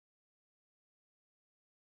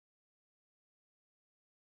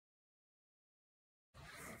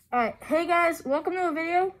Alright, hey guys, welcome to a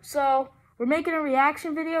video. So, we're making a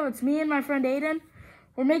reaction video. It's me and my friend Aidan.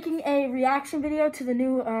 We're making a reaction video to the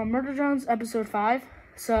new Murder Drones episode 5.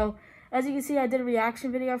 So, as you can see, I did a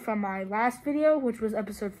reaction video from my last video, which was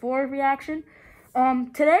episode 4 reaction.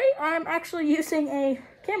 Today, I'm actually using a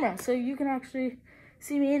camera, so you can actually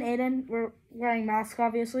see me and Aidan. We're wearing masks,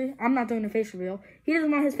 obviously. I'm not doing a face reveal. He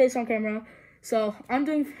doesn't want his face on camera, so I'm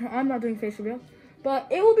not doing face reveal. But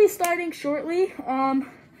it will be starting shortly.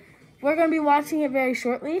 We're going to be watching it very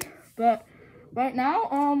shortly, but right now,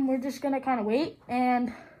 we're just going to kind of wait,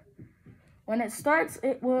 and when it starts,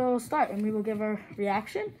 it will start, and we will give our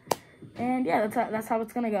reaction, and yeah, that's how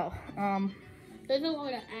it's going to go. There's a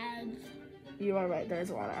lot of ads. You are right, there's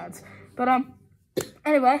a lot of ads, but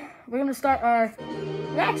anyway, we're going to start our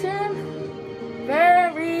reaction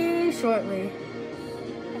very shortly.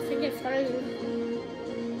 I think it started.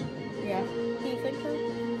 Yeah. Do you think so?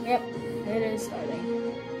 Yep, it is starting.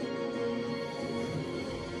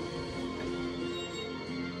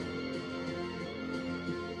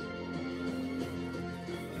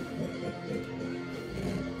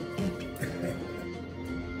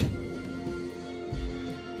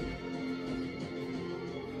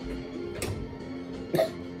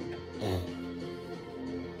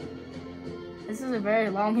 This is a very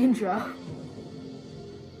long intro.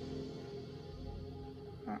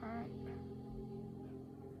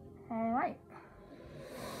 Alright.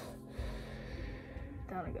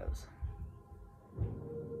 Down it goes.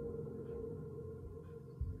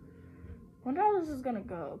 Wonder how this is gonna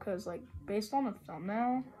go, because like based on the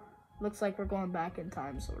thumbnail, looks like we're going back in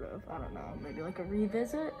time, sort of. I don't know, maybe like a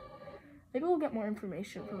revisit. Maybe we'll get more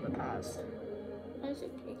information from the past. Why is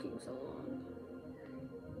it taking so long?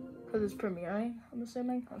 Because it's premiering, I'm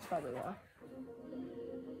assuming. That's probably why.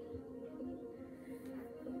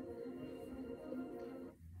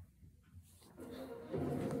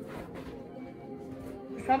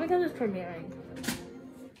 It's probably because it's premiering.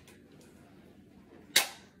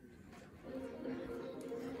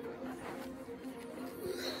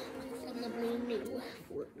 I'm gonna bring new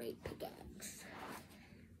Fortnite pickaxe.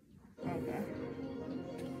 Okay.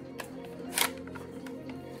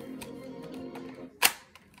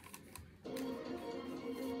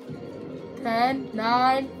 Ten,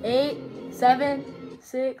 9, 8, 7,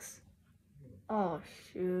 6. Oh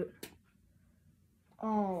shoot.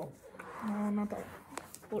 Oh, no, not that.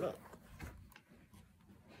 Hold up.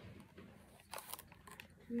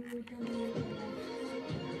 Get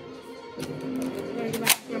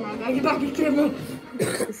back the camera.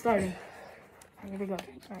 It's starting. Here we go.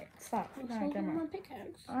 Alright, stop. Alright, camera.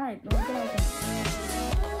 Alright, don't get out.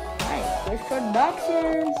 Alright, there's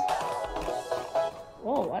productions.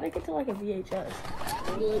 Whoa, why'd I get to like a VHS?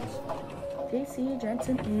 JC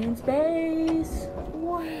Jensen in space.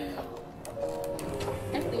 Wow.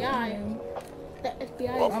 FBI. The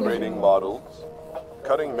FBI is upgrading models,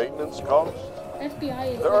 cutting maintenance costs.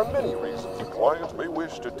 FBI is There are many reasons a client may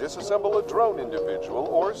wish to disassemble a drone individual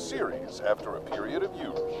or series after a period of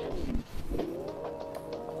use.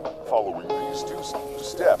 Following these two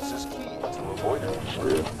steps is key to avoid it.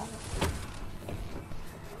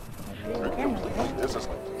 Completely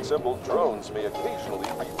disassembled drones may occasionally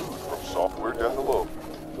reboot from software death alone.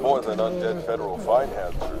 More than undead federal fine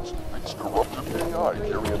hazards, its corrupted AI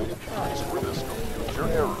carry an increased risk of future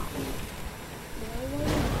error.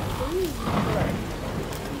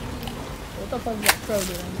 What the fuck is that crow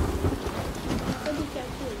doing?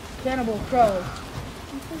 Cannibal crow.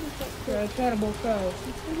 You're a cannibal crow.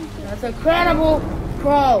 That's a cannibal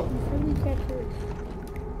crow.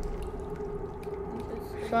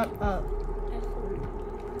 Shut up.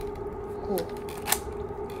 Cool.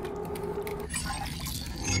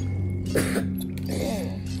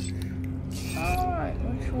 Alright,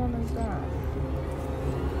 which one is that?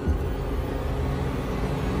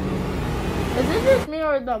 Is this just me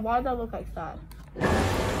or why does that look like that?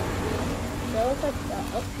 That looks like that.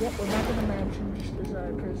 Oh, yep, we're back in the mansion, just as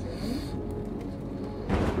I presumed.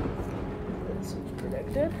 This was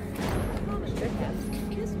predicted.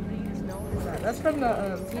 That's from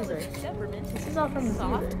the teaser. This is all from the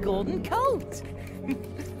soft teaser. golden coat.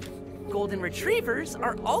 Golden retrievers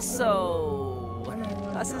are also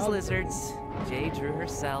us as lizards. Jay drew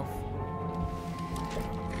herself.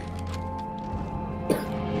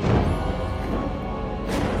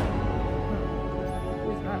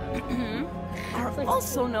 Are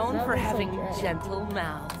also known for having gentle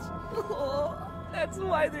mouths. Oh, that's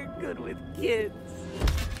why they're good with kids.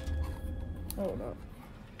 Oh no.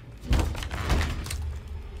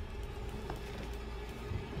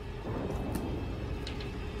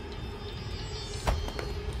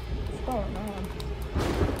 What's going on?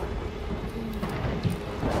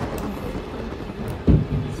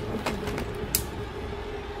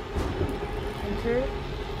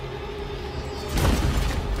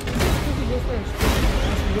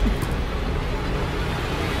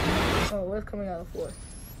 Oh, what's coming out of the floor?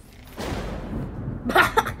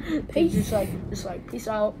 just like, peace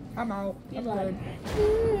out. I'm out. I'm good.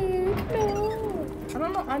 No. I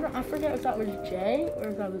don't know. I forget if that was J or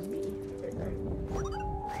if that was B. Right there.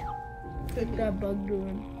 What's that bug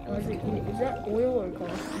doing? Is that oil or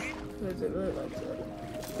coffee? Or is it really like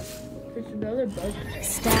that? There's another bug.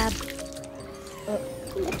 Stab.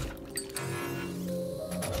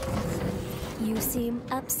 You seem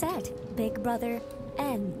upset, Big Brother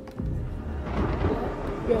N.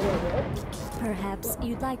 Perhaps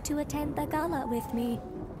you'd like to attend the gala with me.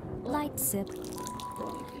 Light sip.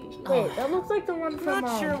 Wait, that looks like the one from.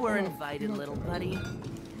 Not sure we're invited, little buddy.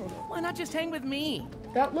 Why not just hang with me?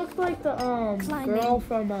 That looks like the Climbing. girl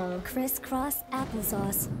from Crisscross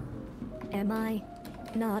applesauce. Am I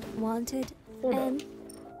not wanted? Hold on. And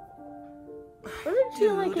Wasn't she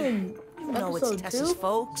like in You know it's episode Tessa's 2?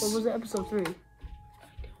 folks. Or was it episode 3?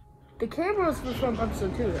 The cameras were from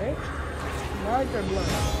episode 2, right? Now like they're blood.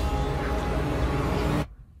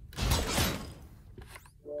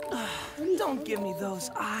 Don't give me those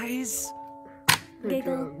eyes.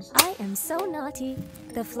 giggle. I am so naughty.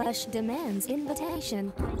 The flesh demands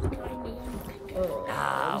invitation.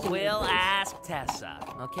 We'll ask Tessa,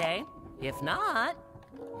 okay? If not,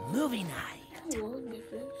 movie night.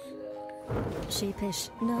 Sheepish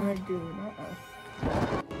I nod. do.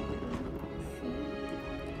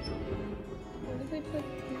 What if it's like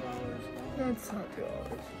 2 hours long? That's not 2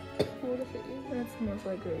 hours. What if it is? That's most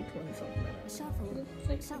likely 20-something minutes. Shuffle. It's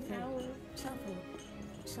like 6 Shuffle. hours. Shuffle.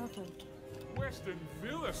 Shuffle. Western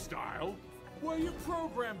Villa style? Were you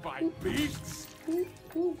programmed by beasts? Who's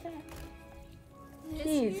that?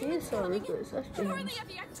 Jeez, he's so ruthless. That's You're James.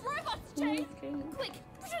 the FEX robots, Jay! Quick,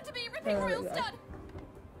 pretend to be a ripping Oh, royal God. stud!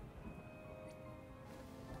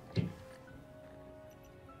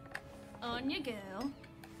 On you go.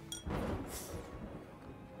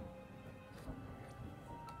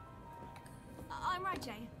 I'm right,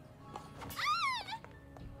 Jay.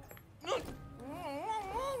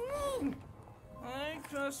 Hi,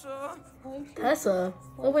 Tessa. Tessa?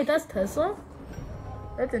 Oh, wait, that's Tessa?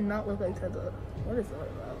 That did not look like Tessa. What is that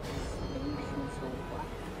about?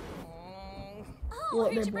 Oh, Well,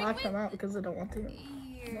 who'd they you bring blacked with? them out because they don't want to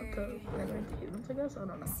animate the humans, I guess? I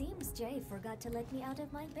don't know. Seems Jay forgot to let me out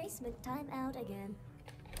of my basement. Time out again.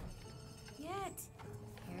 Yet,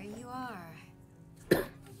 here you are.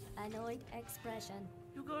 Annoyed expression.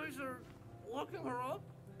 You guys are locking her up?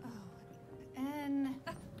 And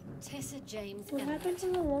Tessa James What Elliott. happened to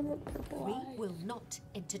the one with purple We eyes? will not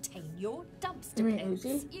entertain your dumpster You mean pits.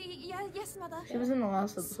 Uzi? Yes, Mother. She was in the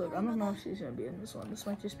last episode. I don't know if she's gonna be in this one. This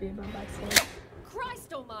might just be about backstory.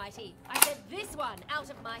 Christ almighty! I said this one out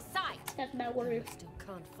of my sight. That's my worry. Still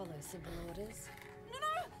can't follow simple orders.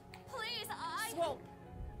 No, please, Swamp!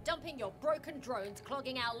 Dumping your broken drones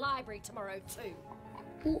clogging our library tomorrow too.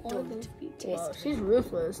 Who are those people? Wow, she's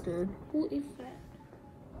ruthless, dude. Who is that?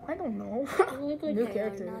 I don't know. They look like New They are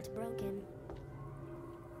character. not broken.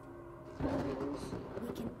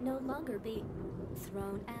 We can no longer be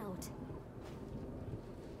thrown out.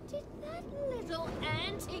 Did that little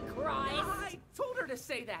antichrist? I told her to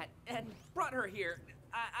say that and brought her here.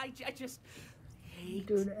 I just hate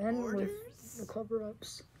Dude, and orders with the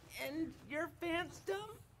cover-ups. and your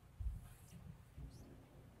fansdom.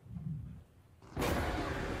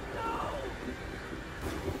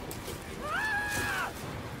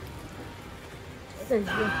 There's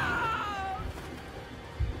the-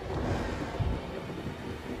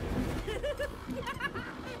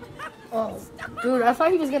 Oh, dude, I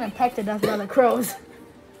thought he was gonna peck to death by the crows.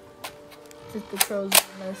 Just the crows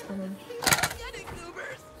messed him. Get it,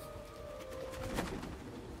 goobers.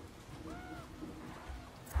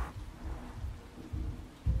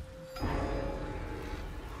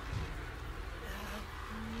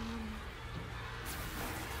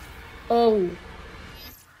 Oh.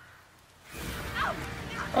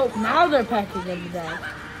 Oh, now they're packing him to death.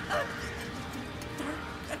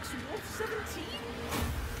 X-Wolf 17?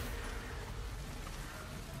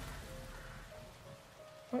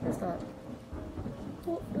 What is that?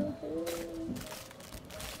 What the hell?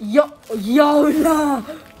 Yo, no!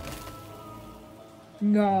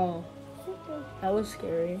 No. That was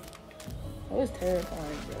scary. That was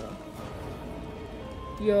terrifying,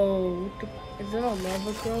 bro. Yo, is that a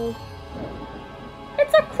lava crow?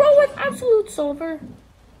 It's a crow with absolute silver.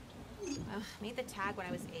 Made the tag when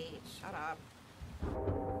I was 8. Shut up.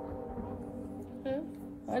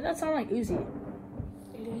 Why does that sound like Uzi?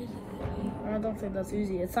 I don't think that's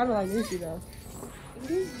Uzi. It sounded like Uzi though.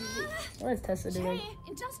 What is Tessa doing? Jay,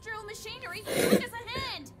 industrial machinery, lend us a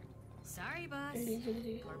hand. Sorry, Sorry,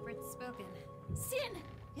 boss. Corporate's spoken. Sin!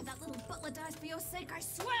 If that little butler dies for your sake, I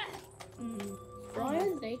swear! Why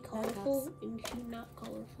are they colorful and she not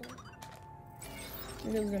colorful?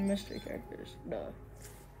 Because they're mystery characters. Duh.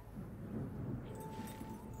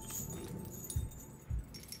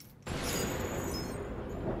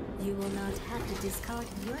 You will not have to discard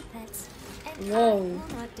your pets, and Whoa. I will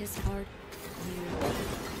not discard you.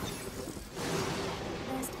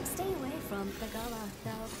 Best stay away from the gala,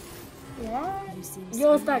 though. What? You seem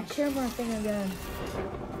Yo, it's that squeamish. camera thing again.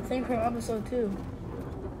 Same from episode 2.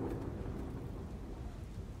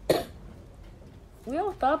 We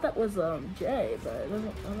all thought that was Jay, but it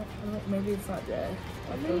doesn't, I don't, maybe it's not Jay.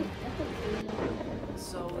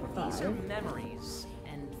 So these are memories,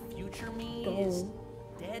 and future me is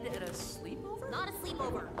dead at a sleepover? Not a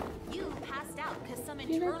sleepover. You passed out because some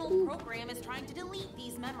internal program is trying to delete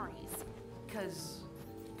these memories. Cause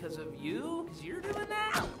of you? Cause you're doing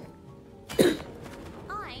that?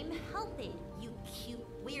 I'm helping, you cute,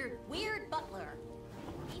 weird butler.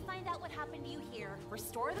 We find out what happened to you here,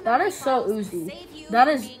 restore the That memory is so files, Uzi. save you That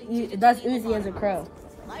from is being too that's detained Uzi as a upon crow.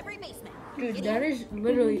 library basement. Dude, Get that in? is You can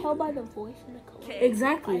literally tell by the voice and the color.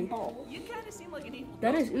 exactly. Eyeballs. You kind of seem like an evil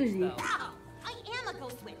That is ghost witch, Uzi. though. Wow, I am a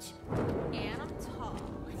ghost witch. And I'm tall.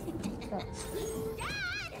 Dad!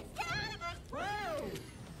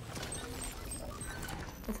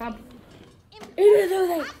 What's happening?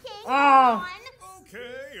 Impressive. Ah. Okay,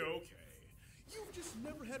 okay. You've just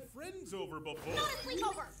never had friends over before. Not a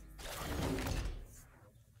sleepover.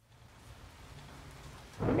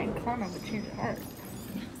 I didn't calm him, but change of heart.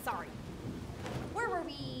 Sorry. Where were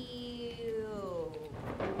we?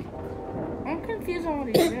 I'm confused on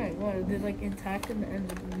what he's doing. What, are they like intact in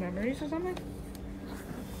the memories or something?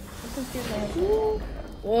 I'm confused on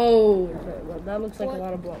whoa, that looks like a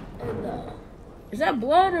lot of blood. Is that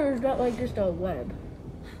blood or is that like just a web?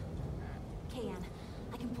 Can,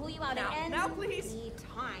 I can pull you out Now, at any now, please.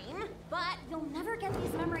 time, but you'll never get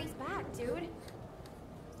these memories back, dude.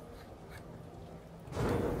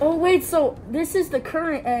 Oh wait, so this is the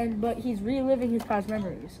current end, but he's reliving his past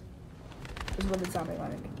memories. Is what it sounded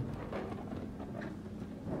like.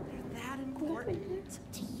 That important?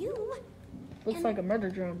 To you? Looks like a murder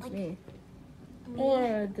drone to me. Or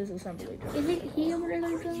a disassembly drone. Isn't he a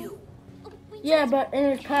murder drone? Yeah, but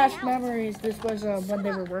in his past memories, this was when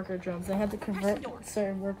they were worker drones. They had to convert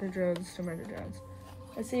certain worker drones to murder drones.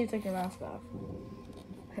 Let's see you take your mask off.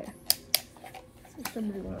 There's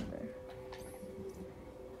somebody out there.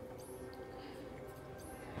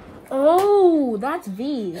 Oh, that's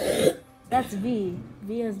V. That's V.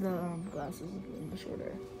 V has the glasses in the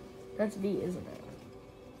shoulder. That's V, isn't it?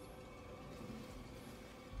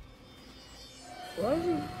 Why is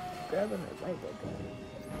he grabbing his leg like that?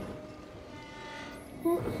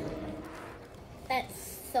 That's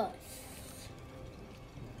sus.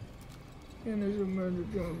 And there's a murder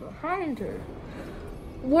drone behind her.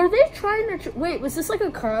 Were they trying to wait? Was this like a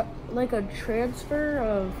transfer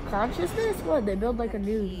of consciousness? What? They build like a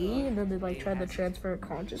new V and then they like try to transfer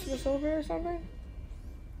consciousness over or something?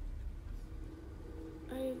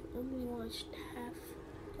 I only watched half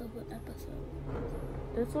of an episode.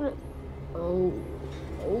 That's what it. Oh,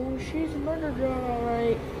 she's a murder drone, all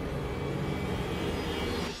right.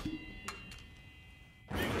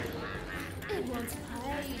 It wants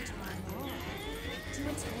playtime to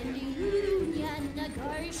attend union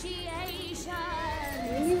negotiations.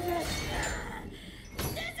 This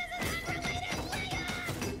is an unrelated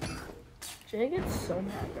player! Jay gets so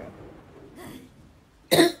mad,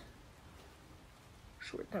 bro.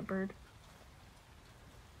 Short-tempered.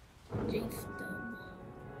 Jake's dumb.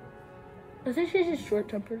 I think she's just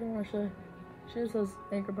short-tempered, honestly. She just has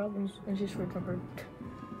anger problems and she's short-tempered.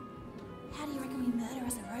 How do you reckon we murder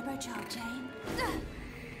as a robo-child, Jane?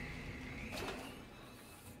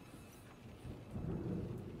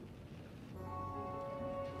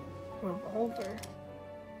 Revolver.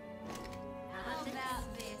 How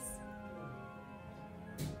about this?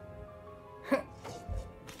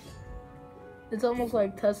 It's almost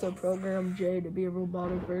like Tessa programmed Jay to be a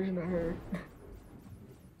robotic version of her.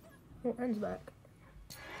 Oh, N's back.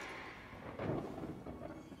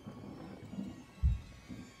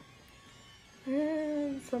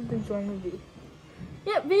 And something's wrong with V.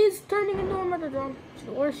 Yep, V's turning into a murder drone.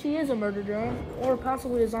 Or she is a murder drone. Or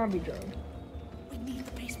possibly a zombie drone. We need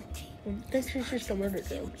the basement key. I think she's just a murder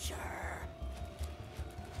drone.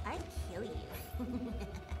 I'd kill you.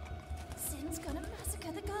 Sin's gonna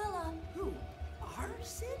massacre the gala. Who?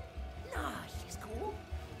 Arson? Nah, she's cool.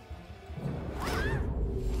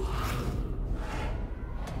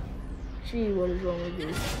 Gee, what is wrong with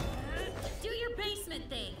V? Do your basement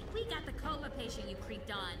thing. We got the coma patient you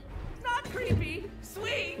creeped on. Not creepy.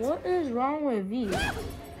 Sweet. What is wrong with V?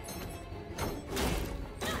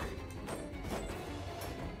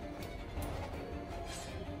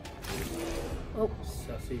 Oh.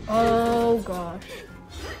 Sussy. Oh gosh.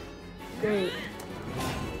 Great.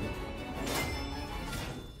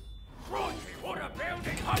 What a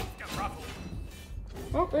building host to ruffle.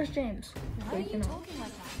 Oh, there's James. Why are you Waking up. talking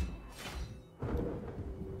like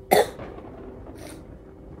that?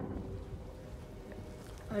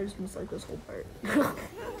 I just mislike this whole part.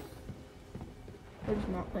 I'm just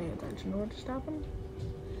not paying attention to what just happened.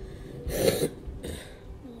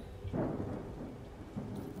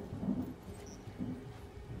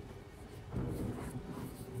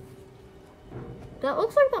 That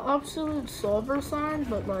looks like the absolute solver sign,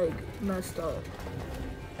 but like messed up.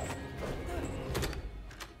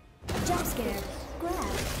 Jump scare.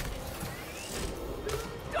 Grab.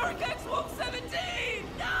 Dark X Wolf 17!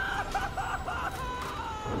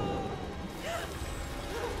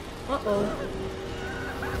 Uh-oh.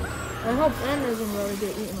 I hope Anna isn't going to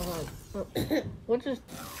get eaten alive. Oh, what just...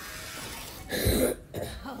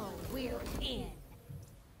 Oh, we're in.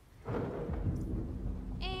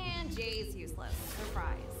 And Jay's useless.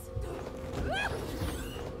 Surprise.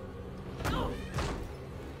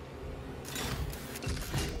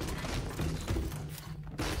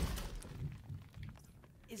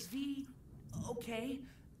 Is V okay?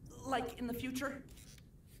 Like in the future?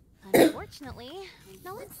 Unfortunately.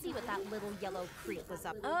 Now let's see what that little yellow creep was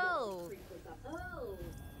up. Oh.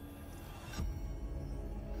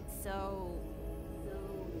 So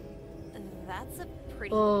that's a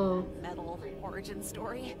pretty metal origin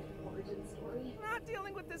story. Not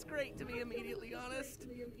dealing with this great, to be immediately honest.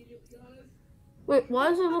 Wait, why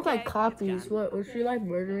does it look like Okay, copies? it's What, was she like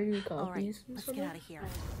murdering the All right, copies? let's get out of here.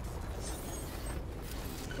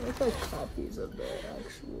 It looks like copies of the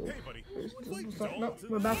actual... Hey, buddy. No,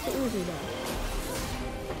 we're back to Uzi now.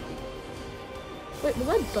 Wait, was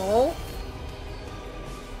that doll?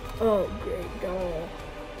 Oh, great, doll.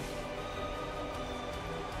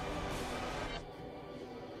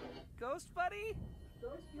 Ghost buddy?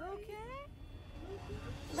 You okay?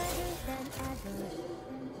 Better than ever,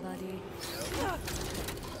 buddy.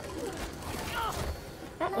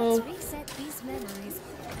 Uh-oh. Let's reset these memories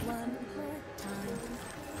one more time.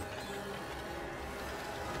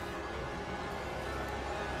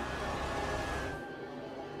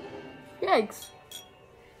 Yikes.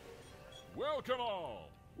 Welcome all.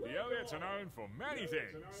 The Elliots are known for many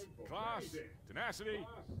things. Class, tenacity,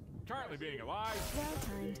 currently being alive.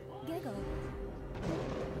 Well-timed giggle.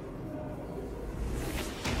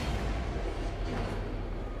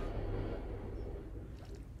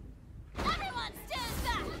 Everyone stand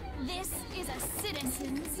back! This is a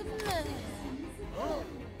citizen's murder. Oh,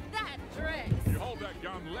 that dress! You hold that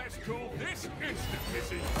gun, let's cool this instant,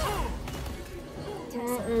 Missy.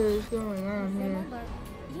 What is going on here? Remember,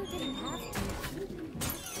 you didn't have to.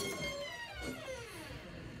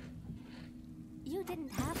 You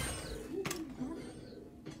didn't have to.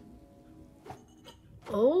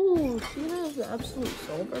 Oh, she has the absolute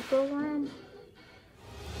solver program.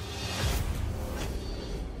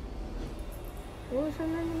 What was her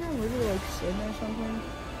name again? Was it like Sin or something?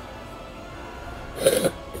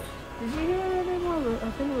 Did you hear her name?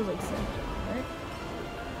 I think it was like Sin, right?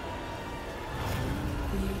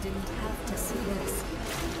 You didn't have to see this.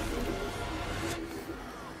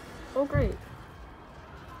 Oh, great.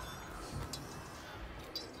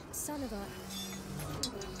 Son of a...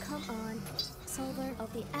 Come on. Solver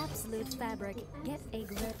of the absolute fabric. Get a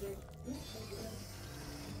grip.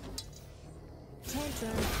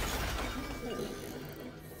 Tantrum.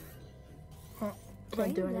 Huh.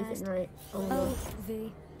 Can't do anything right. Oh, no. Oh,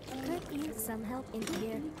 V. Could use some help in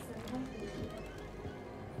here.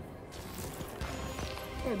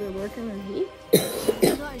 Yeah, they're working with me.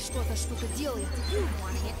 Знаешь, что эта штука делает? You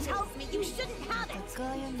wanting it tells me you shouldn't have it.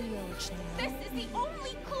 Какая мелочная. This is the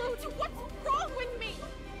only clue to what's wrong with me!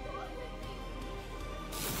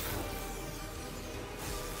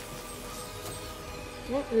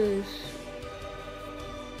 What is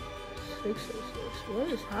 606? What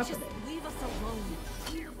is happening? Just leave us alone.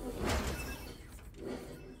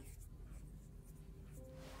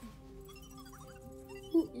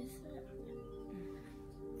 Who is that?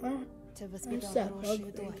 What? Ты Who's воспитал that хорошую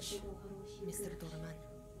ugly? дочь, мистер Дорман.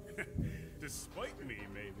 Despite me,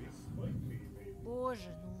 maybe.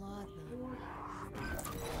 Боже, ну ладно.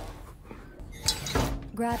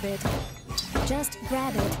 Grab it. Just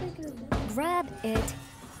grab it. Grab it.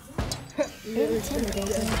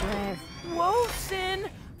 Intimidating glare. Whoa, Sin!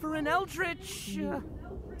 For an eldritch...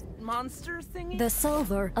 monster thingy? The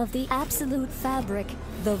solver of the absolute fabric,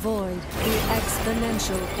 the void, the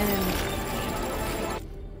exponential end.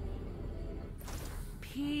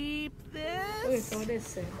 Peep this. Okay, so what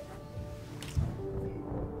is it?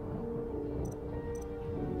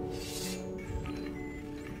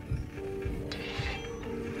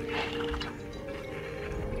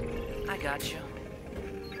 I got you.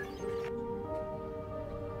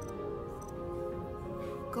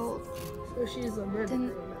 Gold. So she's a murderer Then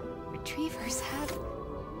now. retrievers have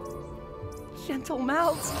Gentle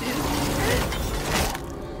mouths, dude.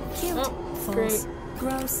 cute, Oh, false, great.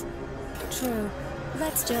 gross, true.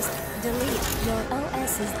 Let's just delete your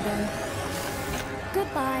OSs then.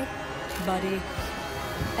 Goodbye, buddy.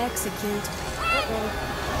 Execute.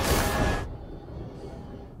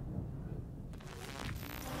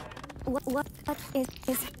 What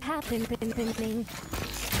is happening?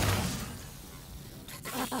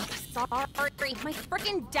 Sorry, my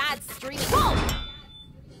frickin' dad's streaming. Whoa!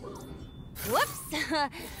 Whoops.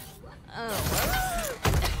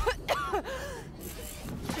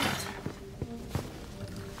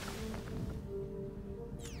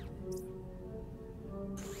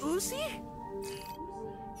 Uzi?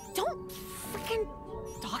 Don't frickin'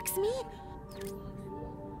 dox me.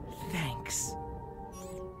 Thanks.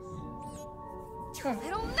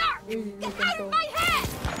 Little narc! Easy Get to out control. of my head!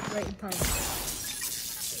 Right in time.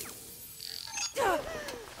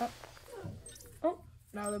 Oh,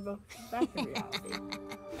 now they're both back in reality.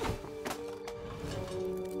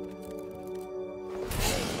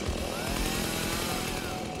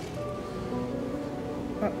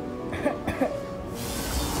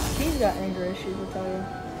 He's got anger issues, I'll tell you.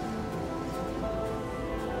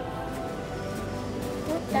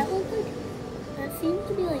 What, that looked like, that seemed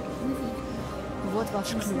to be like Uzi. Вот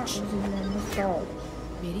ваш It's not ключ. easy, man. It's hard.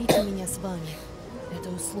 Берите меня с вами. Это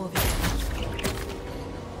условие.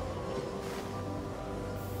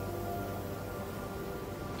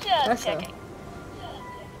 That's a...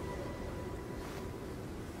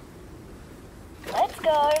 Let's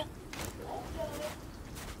go.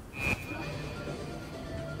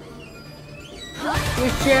 You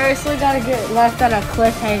seriously gotta get left on a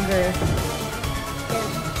cliffhanger.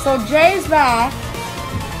 So Jay's back,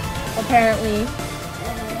 apparently.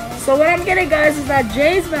 So what I'm getting, guys, is that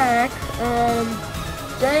Jay's back.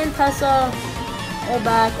 Jay and Tessa are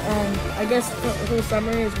back, and I guess the whole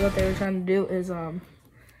summary is what they were trying to do is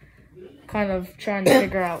kind of trying to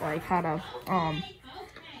figure out like how to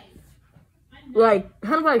like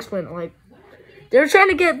how do I explain it? Like they were trying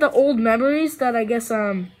to get the old memories that I guess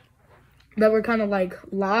that were kind of like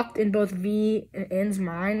locked in both V and N's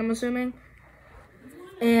mind, I'm assuming.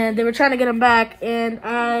 And they were trying to get them back, and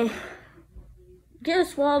I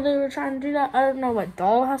guess while they were trying to do that, I don't know what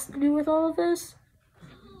Doll has to do with all of this.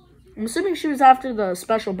 I'm assuming she was after the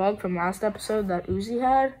special bug from last episode that Uzi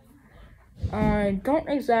had. I don't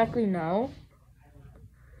exactly know.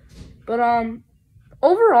 But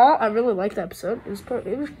overall, I really liked the episode. It was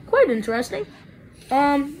quite interesting.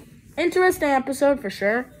 Interesting episode for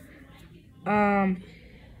sure. I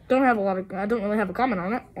don't really have a comment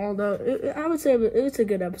on it, although I would say it's a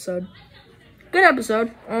good episode. Good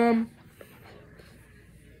episode.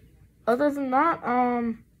 Other than that,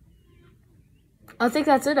 I think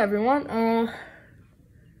that's it, everyone.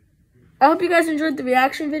 I hope you guys enjoyed the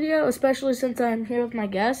reaction video, especially since I'm here with my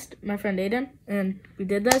guest, my friend Aidan, and we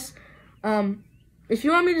did this. If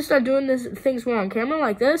you want me to start doing things more on camera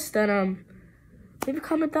like this, then leave a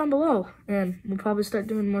comment down below, and we'll probably start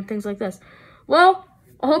doing more things like this. Well,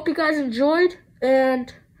 I hope you guys enjoyed,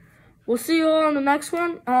 and we'll see you all on the next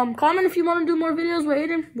one. Comment if you want to do more videos with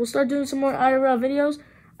Aidan. We'll start doing some more IRL videos.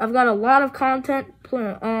 I've got a lot of content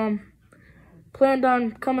planned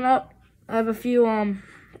on coming up. I have a few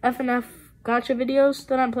FNF gotcha videos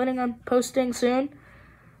that I'm planning on posting soon,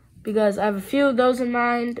 because I have a few of those in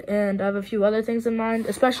mind, and I have a few other things in mind,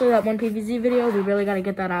 especially that one PVZ video. We really got to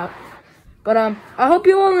get that out. But I hope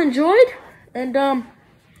you all enjoyed, and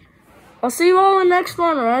I'll see you all in the next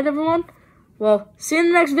one, alright, everyone? Well, see you in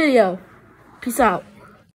the next video. Peace out.